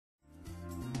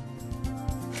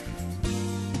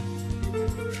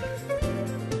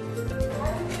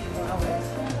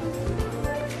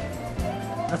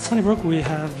At Sunnybrook, we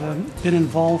have been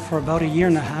involved for about a year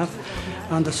and a half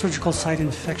on the surgical site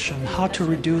infection, how to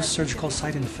reduce surgical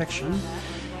site infection.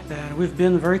 We've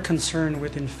been very concerned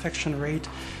with infection rate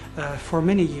for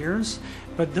many years,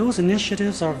 but those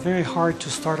initiatives are very hard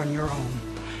to start on your own.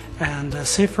 And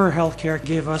Safer Healthcare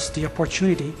gave us the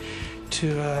opportunity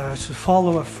to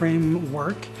follow a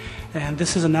framework, and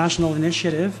this is a national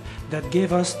initiative that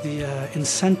gave us the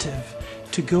incentive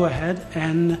to go ahead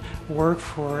and work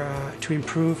to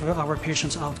improve our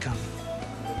patients' outcome.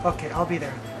 Okay, I'll be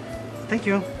there. Thank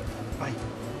you. Bye.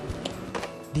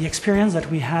 The experience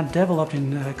that we had developed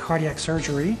in cardiac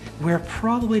surgery, we're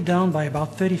probably down by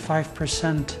about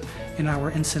 35% in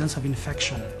our incidence of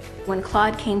infection. When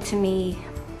Claude came to me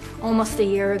almost a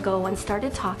year ago and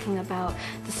started talking about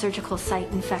the surgical site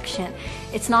infection,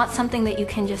 it's not something that you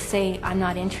can just say, I'm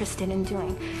not interested in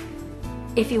doing.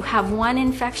 If you have one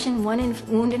infection,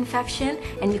 wound infection,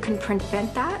 and you can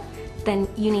prevent that, then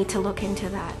you need to look into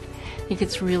that. I think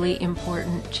it's really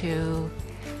important to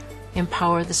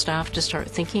empower the staff to start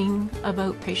thinking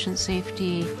about patient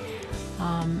safety,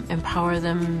 empower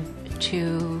them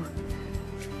to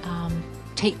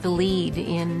take the lead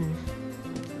in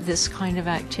this kind of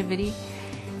activity.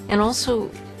 And also,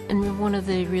 and one of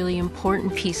the really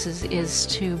important pieces is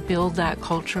to build that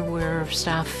culture where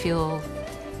staff feel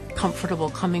comfortable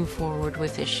coming forward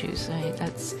with issues.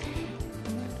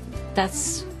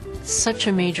 That's such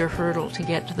a major hurdle to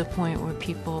get to the point where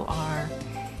people are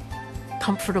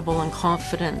comfortable and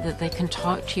confident that they can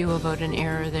talk to you about an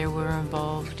error they were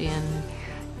involved in,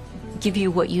 give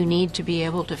you what you need to be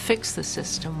able to fix the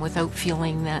system without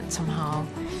feeling that somehow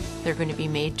they're going to be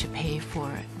made to pay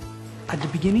for it. At the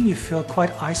beginning, you feel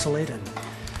quite isolated.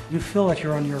 You feel that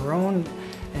you're on your own,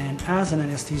 and as an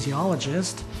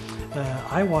anesthesiologist,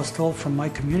 I was told from my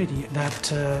community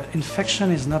that infection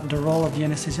is not the role of the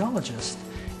anesthesiologist.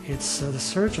 It's the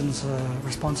surgeon's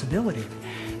responsibility.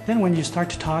 Then when you start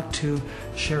to talk to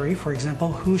Sherry, for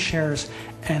example, who shares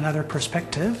another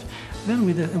perspective, then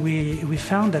we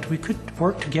found that we could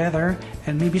work together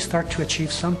and maybe start to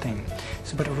achieve something.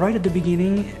 But right at the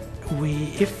beginning,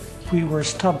 if we were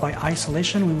stopped by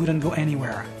isolation, we wouldn't go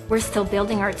anywhere. We're still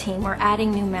building our team, we're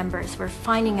adding new members, we're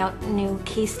finding out new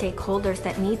key stakeholders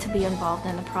that need to be involved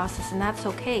in the process, and that's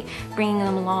okay. Bringing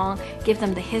them along, give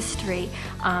them the history,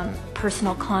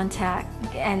 personal contact,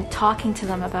 and talking to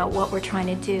them about what we're trying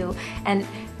to do, and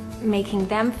making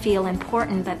them feel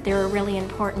important, that they're really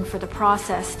important for the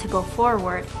process to go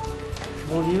forward.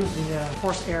 We'll use the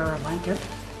forced air blanket.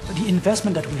 The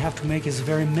investment that we have to make is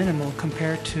very minimal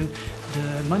compared to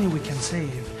the money we can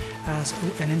save, as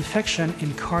an infection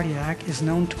in cardiac is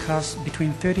known to cost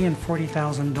between $30,000 and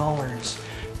 $40,000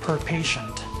 per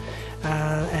patient.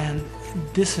 And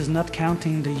this is not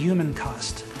counting the human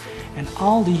cost. And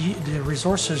all the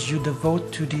resources you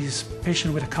devote to these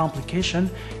patients with a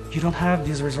complication, you don't have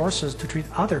these resources to treat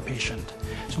other patients.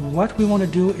 So what we want to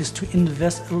do is to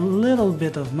invest a little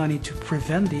bit of money to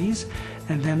prevent these,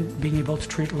 and then being able to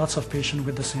treat lots of patients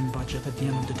with the same budget at the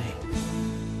end of the day.